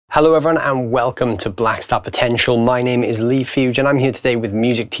Hello everyone and welcome to Blackstar Potential. My name is Lee Fuge and I'm here today with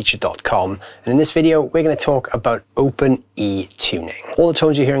musicteacher.com, and in this video we're going to talk about open E tuning. All the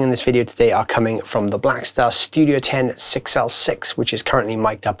tones you're hearing in this video today are coming from the Blackstar Studio 10 6L6, which is currently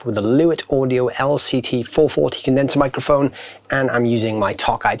mic'd up with a Lewitt Audio LCT 440 condenser microphone, and I'm using my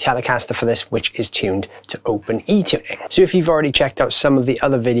Tokai Telecaster for this, which is tuned to open E tuning. So if you've already checked out some of the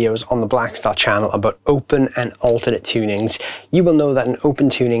other videos on the Blackstar channel about open and alternate tunings, you will know that an open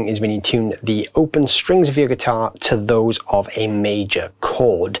tuning is when you tune the open strings of your guitar to those of a major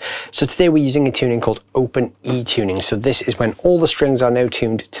chord. So today we're using a tuning called open E tuning. So this is when all the strings are now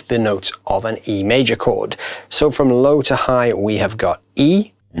tuned to the notes of an E major chord. So from low to high we have got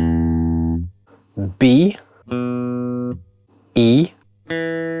E, B, E,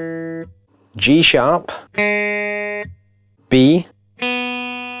 G sharp, B,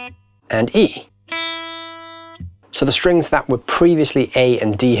 and E. So the strings that were previously A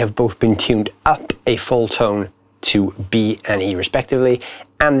and D have both been tuned up a full tone to B and E respectively,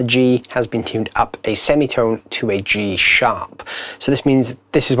 and the G has been tuned up a semitone to a G sharp. So this means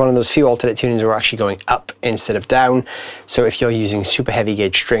this is one of those few alternate tunings where we're actually going up instead of down. So if you're using super heavy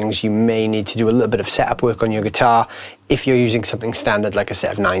gauge strings, you may need to do a little bit of setup work on your guitar. If you're using something standard like a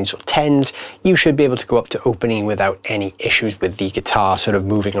set of 9s or 10s, you should be able to go up to open E without any issues with the guitar sort of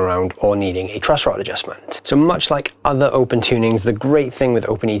moving around or needing a truss rod adjustment. So much like other open tunings, the great thing with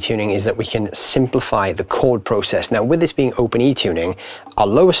open E tuning is that we can simplify the chord process. Now with this being open E tuning, our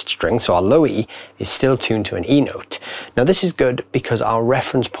lowest string, so our low E, is still tuned to an E note. Now this is good because our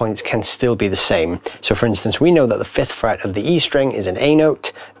reference points can still be the same. So for instance, we know that the 5th fret of the E string is an A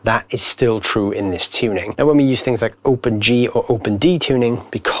note. That is still true in this tuning. Now when we use things like open G or open D tuning,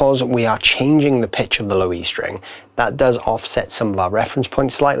 because we are changing the pitch of the low E string, that does offset some of our reference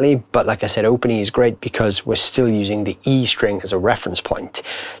points slightly, but like I said, open E is great because we're still using the E string as a reference point.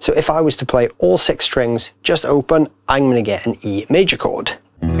 So if I was to play all 6 strings just open, I'm going to get an E major chord.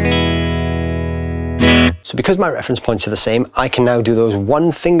 So because my reference points are the same, I can now do those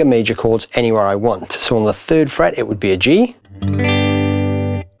one finger major chords anywhere I want. So on the 3rd fret it would be a G,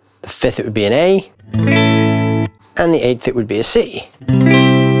 the 5th it would be an A, and the 8th it would be a C.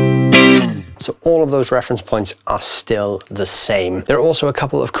 So all of those reference points are still the same. There are also a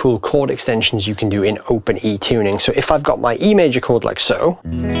couple of cool chord extensions you can do in open E tuning. So if I've got my E major chord like so,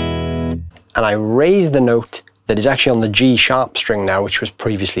 and I raise the note that is actually on the G sharp string now, which was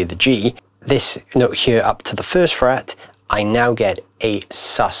previously the G, this note here up to the 1st fret, I now get a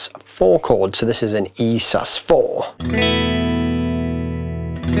sus4 chord. So this is an E sus4.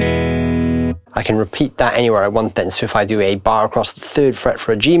 I can repeat that anywhere I want then. So if I do a bar across the 3rd fret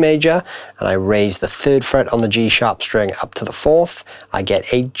for a G major, and I raise the 3rd fret on the G sharp string up to the 4th, I get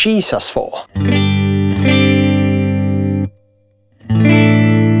a G sus4.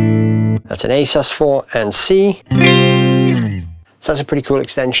 That's an A sus4 and C. So that's a pretty cool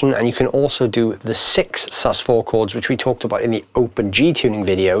extension, and you can also do the 6 sus4 chords, which we talked about in the open G tuning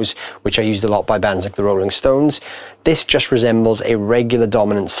videos, which are used a lot by bands like the Rolling Stones. This just resembles a regular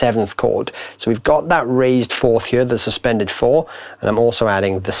dominant 7th chord. So we've got that raised 4th here, the suspended 4, and I'm also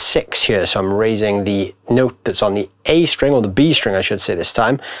adding the 6 here. So I'm raising the note that's on the A string, or the B string I should say this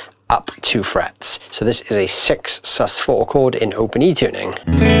time, up 2 frets. So this is a 6 sus4 chord in open E tuning.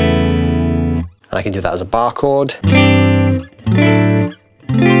 And I can do that as a bar chord.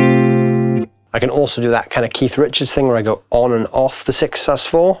 I can also do that kind of Keith Richards thing where I go on and off the 6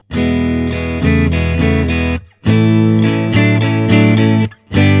 sus4.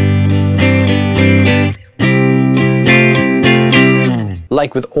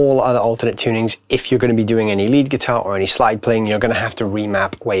 Like with all other alternate tunings, if you're going to be doing any lead guitar or any slide playing, you're going to have to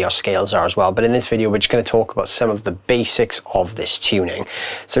remap where your scales are as well. But in this video, we're just going to talk about some of the basics of this tuning.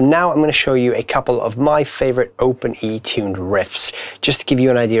 So now I'm going to show you a couple of my favorite open E tuned riffs, just to give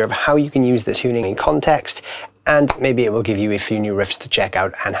you an idea of how you can use this tuning in context, and maybe it will give you a few new riffs to check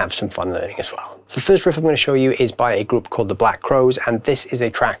out and have some fun learning as well. So the first riff I'm going to show you is by a group called the Black Crowes, and this is a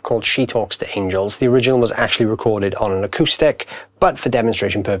track called She Talks to Angels. The original was actually recorded on an acoustic, but for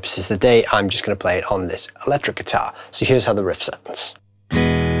demonstration purposes today, I'm just going to play it on this electric guitar. So here's how the riff sounds.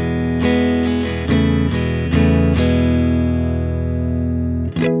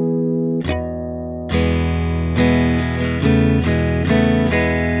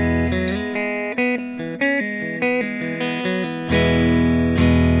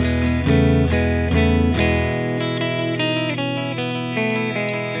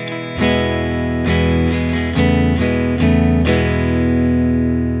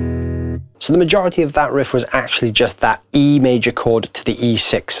 So the majority of that riff was actually just that E major chord to the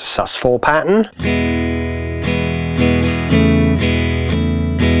E6 sus4 pattern.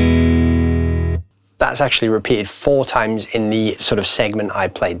 that's actually repeated 4 times in the sort of segment I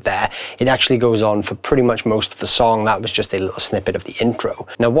played there. It actually goes on for pretty much most of the song. That was just a little snippet of the intro.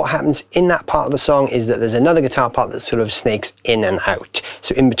 Now what happens in that part of the song is that there's another guitar part that sort of snakes in and out.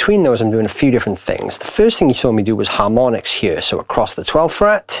 So in between those I'm doing a few different things. The first thing you saw me do was harmonics here, so across the 12th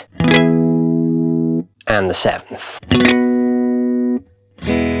fret and the 7th.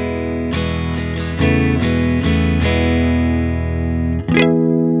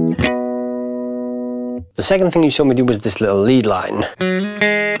 The second thing you saw me do was this little lead line.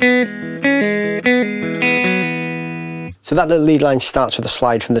 So that little lead line starts with a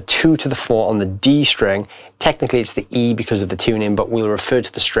slide from the 2 to the 4 on the D string. Technically it's the E because of the tuning, but we'll refer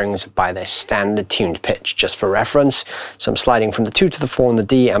to the strings by their standard tuned pitch just for reference. So I'm sliding from the 2 to the 4 on the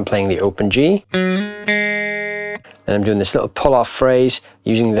D and playing the open G. Then I'm doing this little pull-off phrase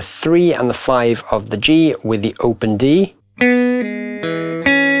using the 3 and the 5 of the G with the open D.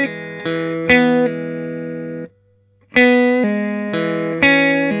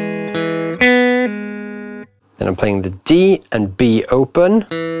 Then I'm playing the D and B open,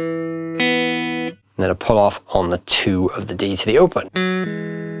 and then a pull off on the 2 of the D to the open.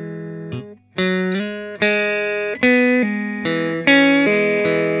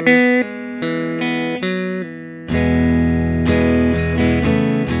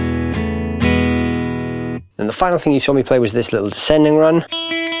 And the final thing you saw me play was this little descending run.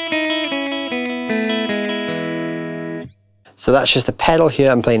 So that's just a pedal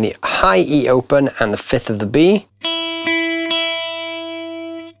here. I'm playing the high E open and the 5th of the B.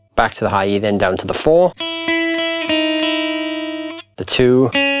 Back to the high E, then down to the 4. The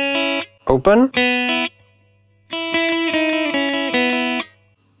 2 open.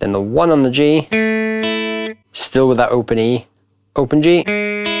 Then the 1 on the G. Still with that open E, open G,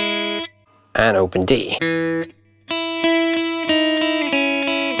 and open D.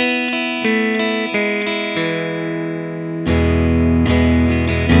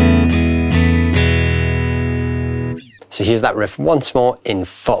 So here's that riff once more in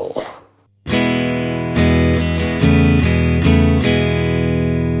full.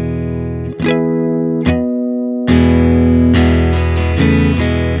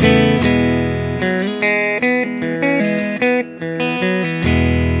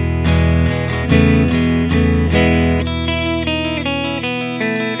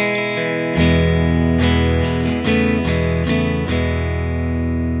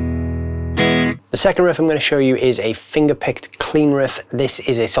 The second riff I'm going to show you is a finger-picked clean riff. This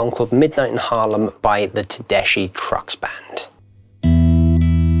is a song called Midnight in Harlem by the Tedeschi Trucks Band.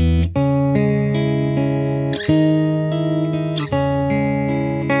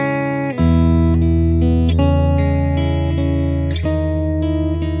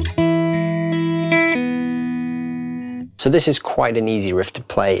 So this is quite an easy riff to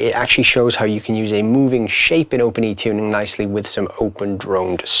play. It actually shows how you can use a moving shape in open E tuning nicely with some open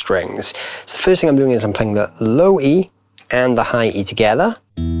droned strings. So the first thing I'm doing is I'm playing the low E and the high E together.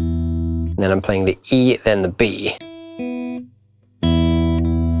 And then I'm playing the E, then the B.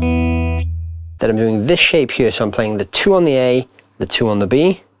 Then I'm doing this shape here, so I'm playing the 2 on the A, the 2 on the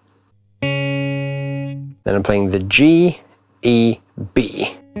B. Then I'm playing the G, E,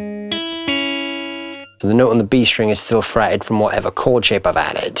 B. So the note on the B string is still fretted from whatever chord shape I've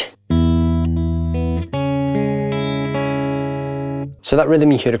added. So that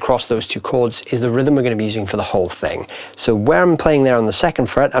rhythm you heard across those 2 chords is the rhythm we're going to be using for the whole thing. So where I'm playing there on the 2nd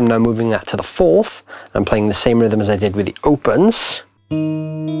fret, I'm now moving that to the 4th. I'm playing the same rhythm as I did with the opens.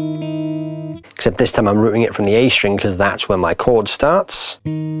 Except this time I'm rooting it from the A string because that's where my chord starts.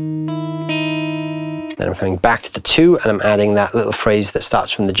 Then I'm coming back to the 2 and I'm adding that little phrase that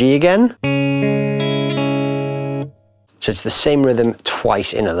starts from the G again. So it's the same rhythm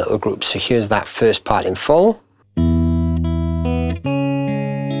twice in a little group. So here's that first part in full.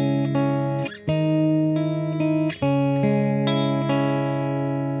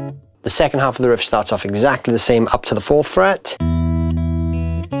 The second half of the riff starts off exactly the same up to the 4th fret.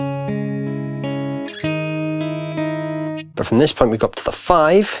 But from this point we go up to the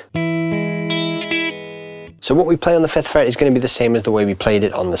 5. So what we play on the 5th fret is going to be the same as the way we played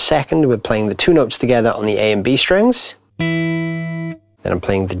it on the 2nd. We're playing the 2 notes together on the A and B strings. Then I'm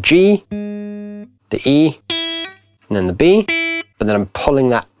playing the G, the E, and then the B, but then I'm pulling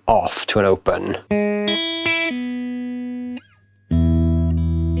that off to an open.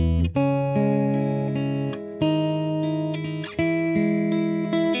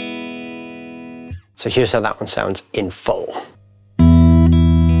 So here's how that one sounds in full.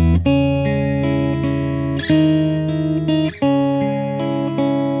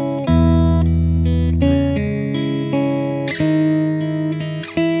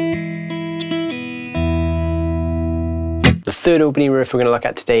 third opening riff we're going to look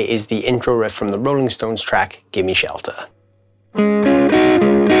at today is the intro riff from the Rolling Stones track, Give Me Shelter.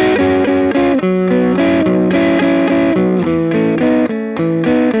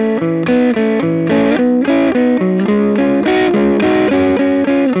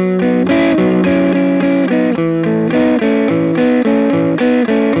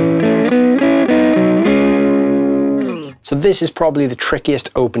 So this is probably the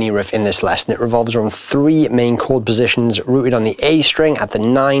trickiest opening riff in this lesson. It revolves around 3 main chord positions rooted on the A string at the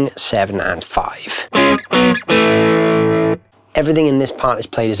 9, 7 and 5. Everything in this part is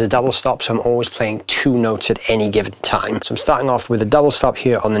played as a double stop, so I'm always playing 2 notes at any given time. So I'm starting off with a double stop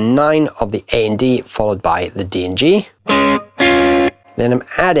here on the 9 of the A and D, followed by the D and G. Then I'm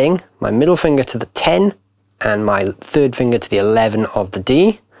adding my middle finger to the 10 and my third finger to the 11 of the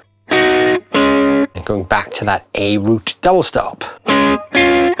D. And going back to that A root double stop.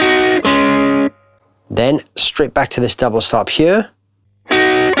 Then straight back to this double stop here.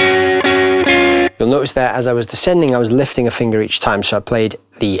 You'll notice that as I was descending, I was lifting a finger each time. So I played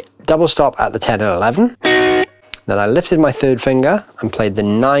the double stop at the 10 and 11. Then I lifted my third finger and played the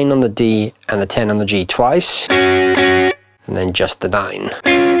 9 on the D and the 10 on the G twice. And then just the 9.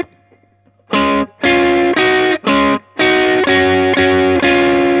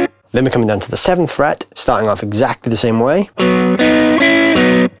 Then we're coming down to the 7th fret, starting off exactly the same way.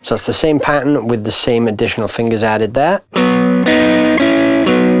 So it's the same pattern with the same additional fingers added there.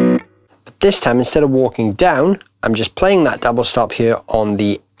 But this time, instead of walking down, I'm just playing that double stop here on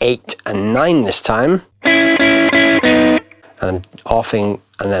the 8 and 9 this time. And I'm offing,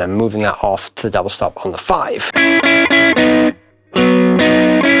 and then I'm moving that off to the double stop on the 5.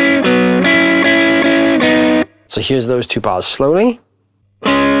 So here's those 2 bars slowly.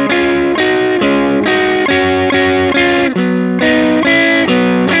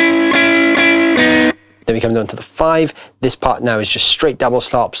 Then we come down to the 5. This part now is just straight double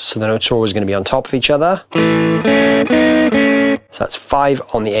stops, so the notes are always going to be on top of each other. So that's 5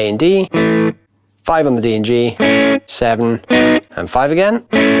 on the A and D, 5 on the D and G, 7, and 5 again.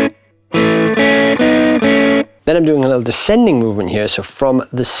 Then I'm doing a little descending movement here, so from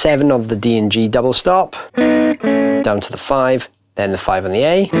the 7 of the D and G double stop, down to the 5, then the 5 on the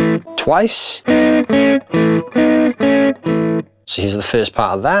A, twice. So here's the first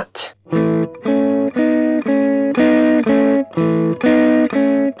part of that.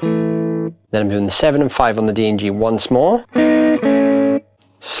 Then I'm doing the 7 and 5 on the D and G once more.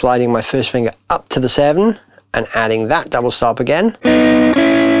 Sliding my first finger up to the 7 and adding that double stop again.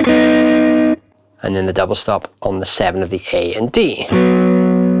 And then the double stop on the 7 of the A and D.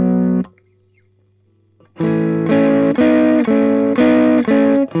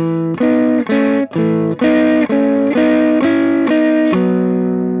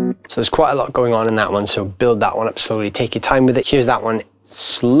 So there's quite a lot going on in that one, so build that one up slowly, take your time with it. Here's that one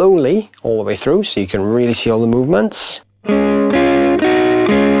slowly all the way through so you can really see all the movements.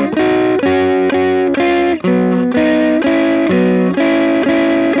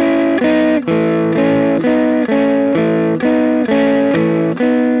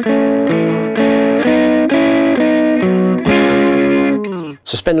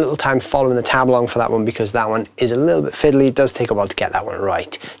 So spend a little time following the tab along for that one because that one is a little bit fiddly. It does take a while to get that one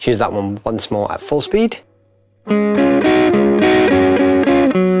right. Here's that one once more at full speed.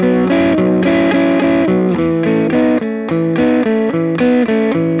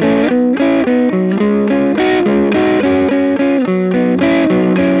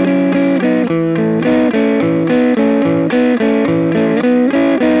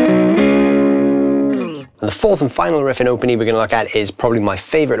 The fourth and final riff in opening we're going to look at is probably my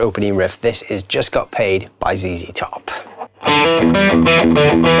favourite opening riff. This is Just Got Paid by ZZ Top.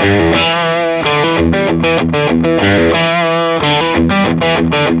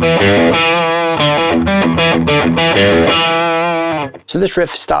 So this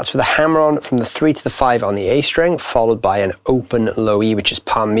riff starts with a hammer-on from the 3 to the 5 on the A string, followed by an open low E, which is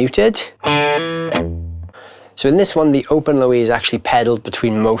palm muted. So in this one, the open low E is actually pedalled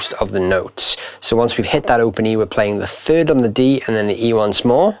between most of the notes. So once we've hit that open E, we're playing the 3rd on the D and then the E once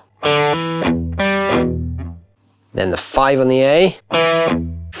more. Then the 5 on the A,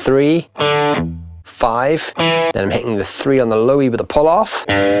 3, 5. Then I'm hitting the 3 on the low E with a pull off.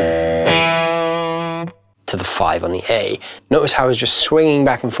 To the 5 on the A. Notice how I was just swinging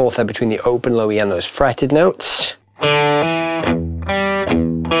back and forth there between the open low E and those fretted notes.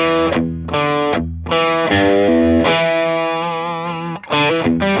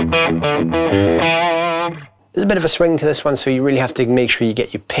 There's a bit of a swing to this one, so you really have to make sure you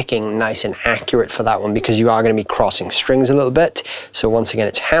get your picking nice and accurate for that one because you are going to be crossing strings a little bit. So once again,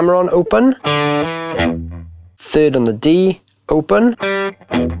 it's hammer on open, 3rd on the D, open,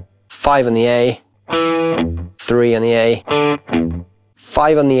 5 on the A, 3 on the A,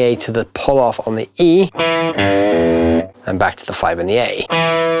 5 on the A to the pull off on the E, and back to the 5 on the A.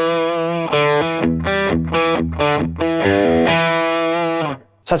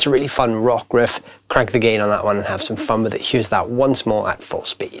 So that's a really fun rock riff. Crank the gain on that one and have some fun with it. Here's that once more at full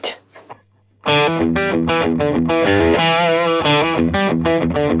speed.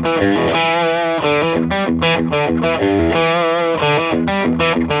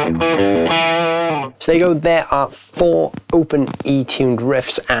 So there you go, there are 4 open E-tuned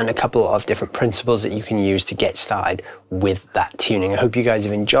riffs and a couple of different principles that you can use to get started with that tuning. I hope you guys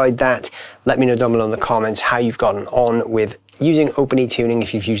have enjoyed that. Let me know down below in the comments how you've gotten on with using open E-tuning,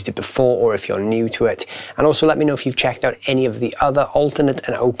 if you've used it before or if you're new to it. And also let me know if you've checked out any of the other alternate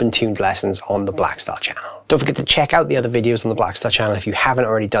and open tuned lessons on the Blackstar channel. Don't forget to check out the other videos on the Blackstar channel if you haven't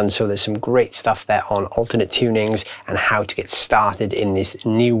already done so. There's some great stuff there on alternate tunings and how to get started in this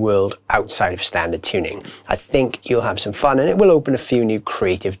new world outside of standard tuning. I think you'll have some fun and it will open a few new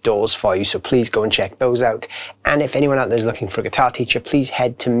creative doors for you, so please go and check those out. And if anyone out there is looking for a guitar teacher, please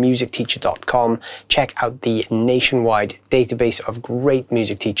head to musicteacher.com. Check out the nationwide database of great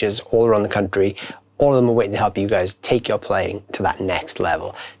music teachers all around the country. All of them are waiting to help you guys take your playing to that next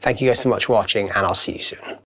level. Thank you guys so much for watching, and I'll see you soon.